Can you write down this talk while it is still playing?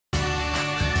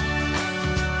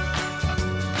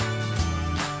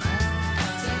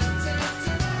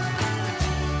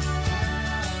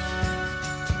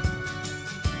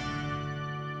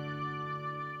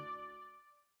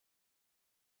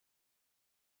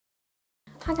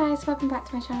Hi guys, welcome back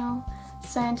to my channel.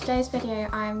 So in today's video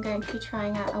I'm going to be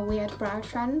trying out a weird brow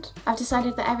trend. I've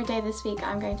decided that every day this week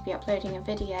I'm going to be uploading a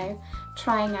video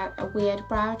trying out a weird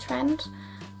brow trend.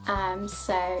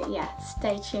 So yeah,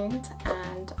 stay tuned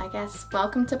and I guess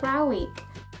welcome to Brow Week.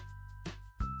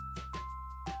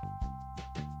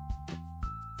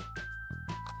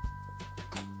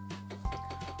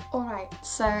 Alright,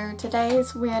 so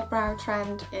today's weird brow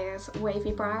trend is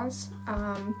wavy brows.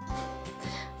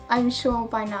 I'm sure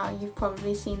by now you've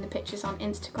probably seen the pictures on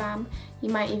Instagram. You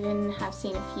might even have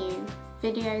seen a few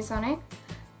videos on it.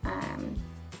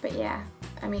 But yeah,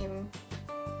 I mean,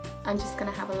 I'm just going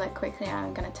to have a look quickly and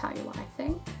I'm going to tell you what I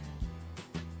think.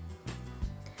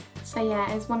 So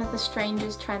yeah, it's one of the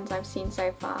strangest trends I've seen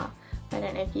so far. I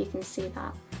don't know if you can see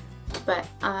that. But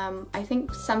I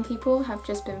think some people have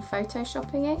just been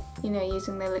photoshopping it, you know,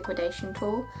 using the liquidation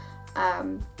tool.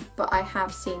 But I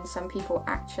have seen some people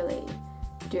actually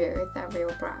do it with their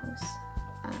real brows.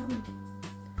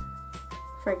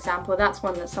 For example, that's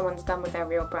one that someone's done with their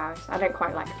real brows. I don't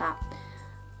quite like that.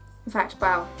 In fact,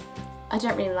 well, I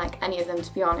don't really like any of them,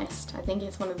 to be honest. I think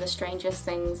it's one of the strangest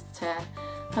things to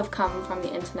have come from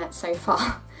the internet so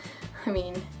far. I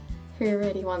mean, who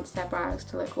really wants their brows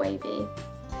to look wavy?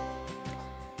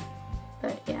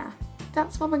 But yeah,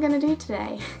 that's what we're going to do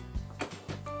today.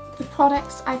 The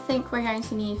products I think we're going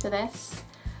to need for this.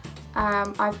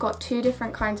 I've got two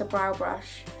different kinds of brow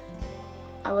brush.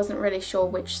 I wasn't really sure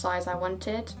which size I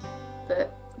wanted,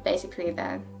 but basically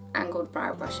they're angled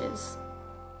brow brushes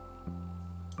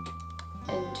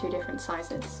in two different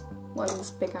sizes.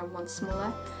 One's bigger and one's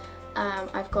smaller.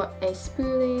 I've got a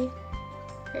spoolie,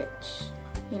 which,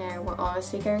 you know, we're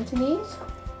obviously going to need.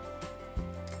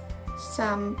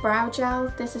 Some brow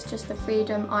gel. This is just the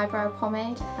Freedom Eyebrow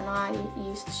Pomade and I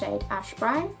use the shade Ash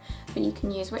Brown, but you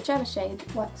can use whichever shade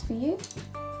works for you.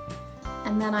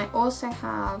 And then I also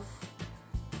have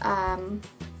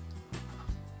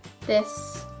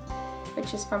this,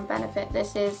 which is from Benefit.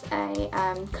 This is a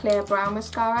clear brow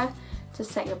mascara to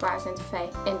set your brows into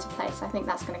place. I think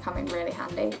that's going to come in really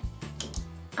handy.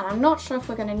 And I'm not sure if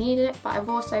we're going to need it, but I've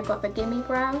also got the Gimme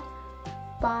Brow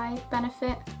by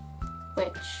Benefit,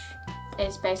 which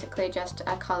is basically just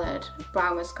a coloured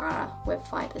brow mascara with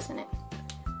fibres in it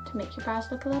to make your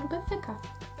brows look a little bit thicker.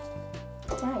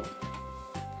 Right,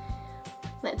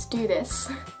 let's do this.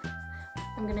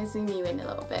 I'm going to zoom you in a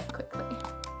little bit quickly.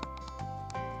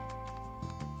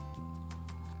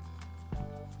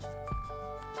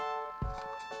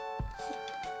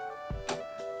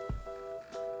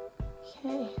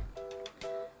 Okay,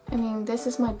 I mean, this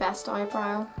is my best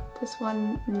eyebrow. This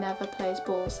one never plays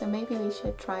ball, so maybe we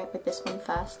should try it with this one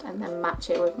first and then match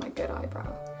it with my good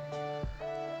eyebrow.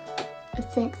 I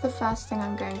think the first thing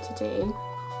I'm going to do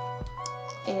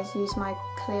is use my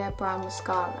clear brow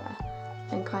mascara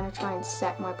and kind of try and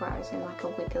set my brows in like a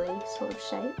wiggly sort of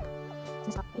shape.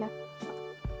 Yeah.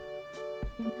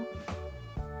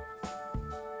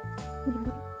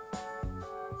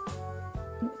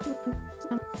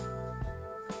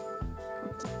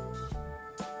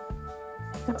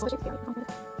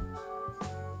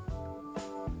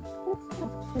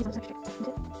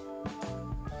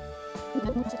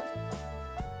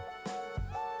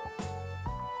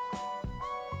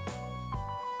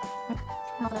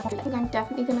 I think I'm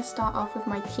definitely going to start off with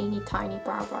my teeny tiny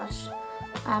brow brush.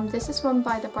 This is one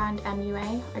by the brand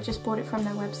MUA. I just bought it from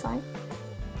their website.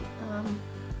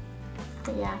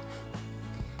 But yeah,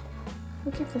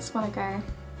 we'll give this one a go.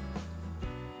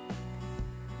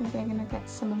 Maybe I'm going to get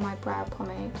some of my brow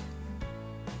pomade.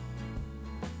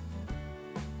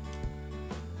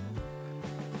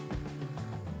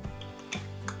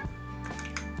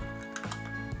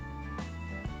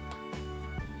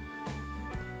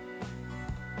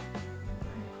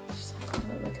 Just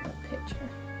have a look at the picture.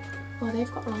 Well,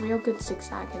 they've got a real good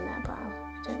zigzag in their brow.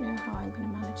 I don't know how I'm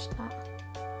going to manage that.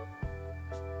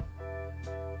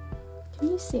 Can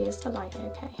you see? Is the light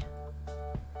okay?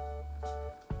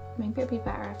 Maybe it'd be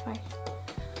better if I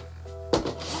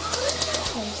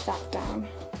close that down.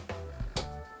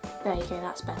 There you go,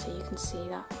 that's better. You can see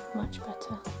that much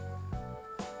better.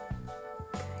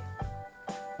 Okay.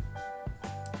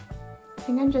 I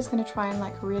think I'm just going to try and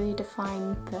like really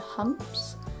define the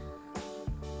humps.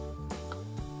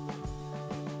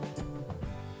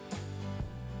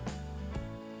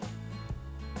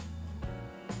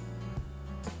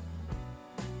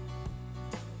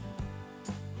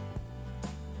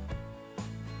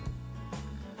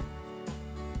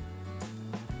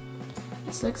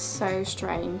 This looks so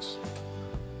strange. Just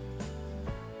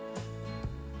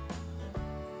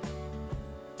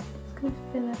gonna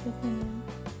fill everything in.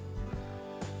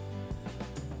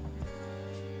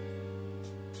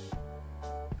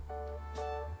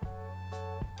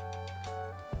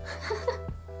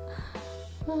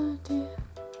 Oh dear.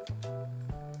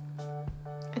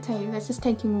 I tell you, this is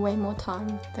taking way more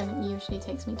time than it usually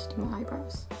takes me to do my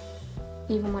eyebrows,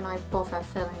 even when I bother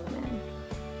filling them in.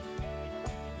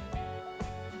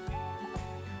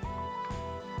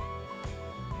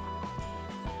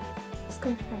 Let's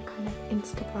go for a kind of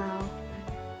insta-brow.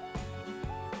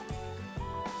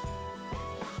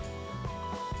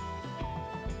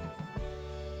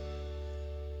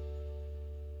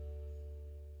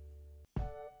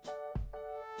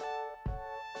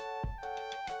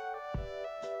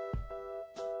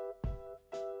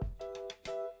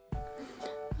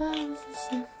 Oh, this is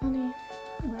so funny.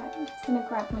 Right, I'm just gonna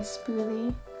grab my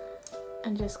spoolie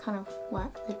and just kind of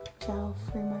work the gel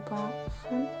through my brow at the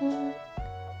front there.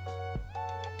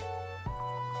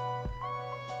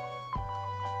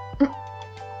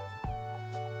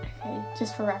 Okay,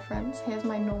 just for reference, here's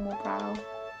my normal brow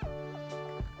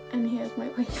and here's my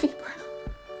wavy brow.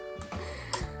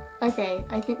 Okay,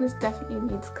 I think this definitely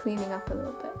needs cleaning up a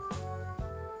little bit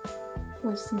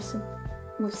with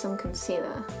some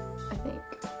concealer, I think.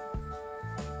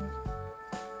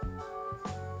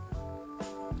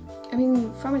 I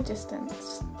mean, from a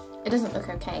distance, it doesn't look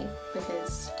okay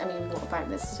because, I mean, what about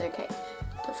this is okay?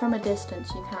 But from a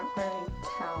distance, you can't really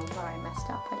tell where I messed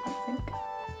up, I don't think.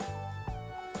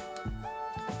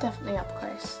 Definitely up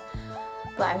close.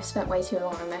 But I've spent way too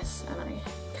long on this and I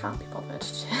can't be bothered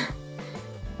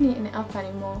neaten it up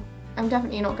anymore. I'm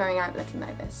definitely not going out looking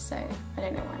like this, so I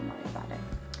don't know why I'm worried about it.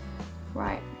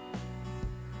 Right.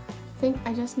 I think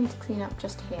I just need to clean up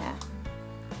just here.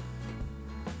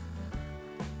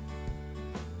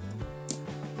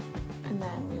 And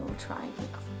then we will try the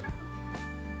other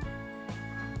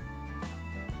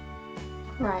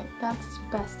brow. Right, that's as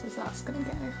best as that's gonna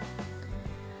go.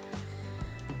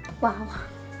 Wow.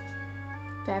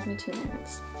 Bear with me 2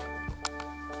 minutes.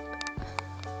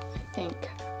 I think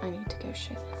I need to go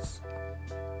show this.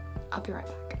 I'll be right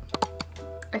back.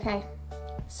 Okay,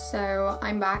 so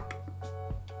I'm back.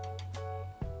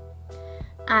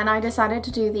 And I decided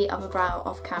to do the other brow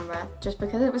off camera just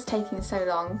because it was taking so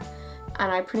long. And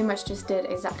I pretty much just did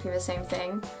exactly the same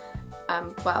thing.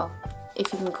 Well,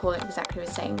 if you can call it exactly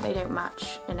the same, they don't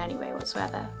match in any way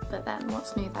whatsoever. But then,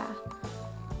 what's new there?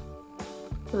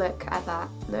 Look at that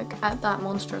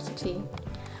monstrosity.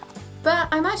 But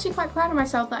I'm actually quite proud of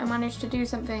myself that I managed to do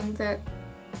something that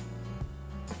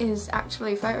is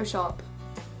actually Photoshop.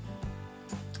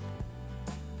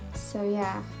 So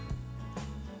yeah.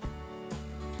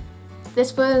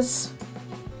 This was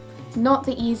not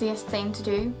the easiest thing to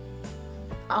do.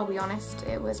 I'll be honest,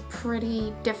 it was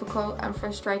pretty difficult and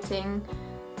frustrating,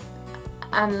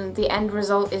 and the end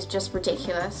result is just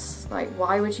ridiculous. Like,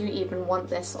 why would you even want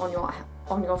this on your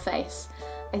face?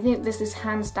 I think this is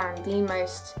hands down the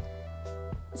most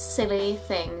silly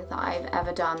thing that I've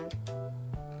ever done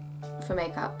for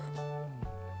makeup,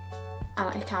 and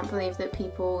I can't believe that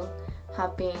people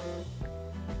have been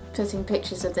putting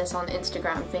pictures of this on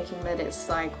Instagram thinking that it's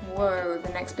like, whoa, the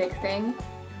next big thing.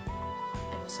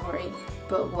 I'm sorry,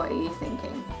 but what are you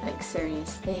thinking? Like,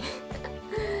 seriously.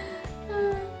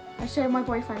 I showed my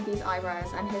boyfriend these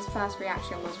eyebrows and his first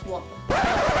reaction was, what the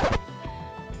f***?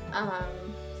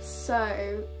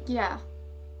 So yeah,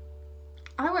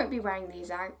 I won't be wearing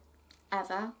these out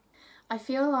ever. I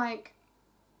feel like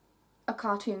a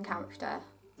cartoon character.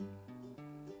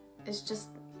 It's just,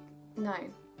 no.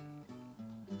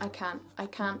 I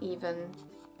can't even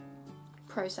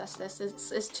process this.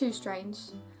 It's too strange.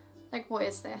 Like, what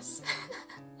is this?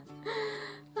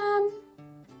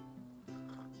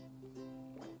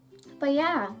 But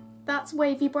yeah, that's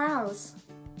wavy brows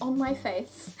on my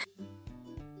face.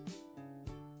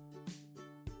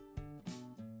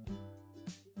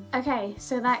 Okay,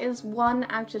 so that is 1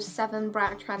 out of 7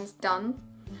 brow trends done.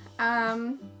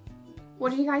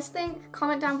 What do you guys think?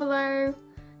 Comment down below.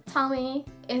 Tell me,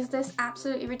 is this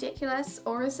absolutely ridiculous,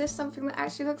 or is this something that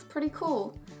actually looks pretty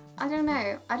cool? I don't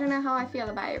know. I don't know how I feel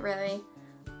about it, really.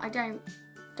 I don't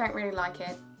really like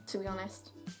it, to be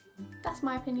honest. That's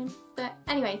my opinion. But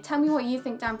anyway, tell me what you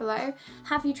think down below.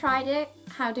 Have you tried it?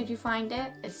 How did you find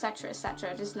it? Etc,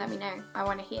 etc. Just let me know. I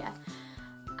want to hear.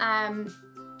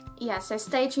 Yeah, so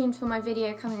stay tuned for my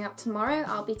video coming up tomorrow.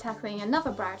 I'll be tackling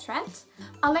another brow trend.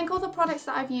 I'll link all the products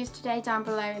that I've used today down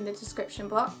below in the description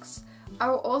box. I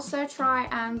will also try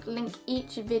and link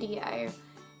each video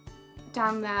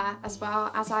down there as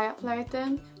well as I upload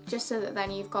them, just so that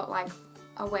then you've got like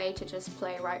a way to just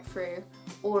play right through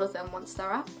all of them once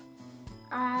they're up.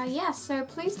 Yeah, so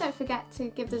please don't forget to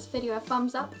give this video a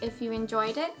thumbs up if you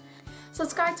enjoyed it.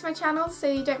 Subscribe to my channel so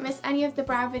you don't miss any of the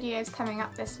brow videos coming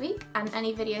up this week and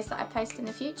any videos that I post in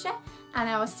the future, and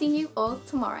I will see you all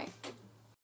tomorrow.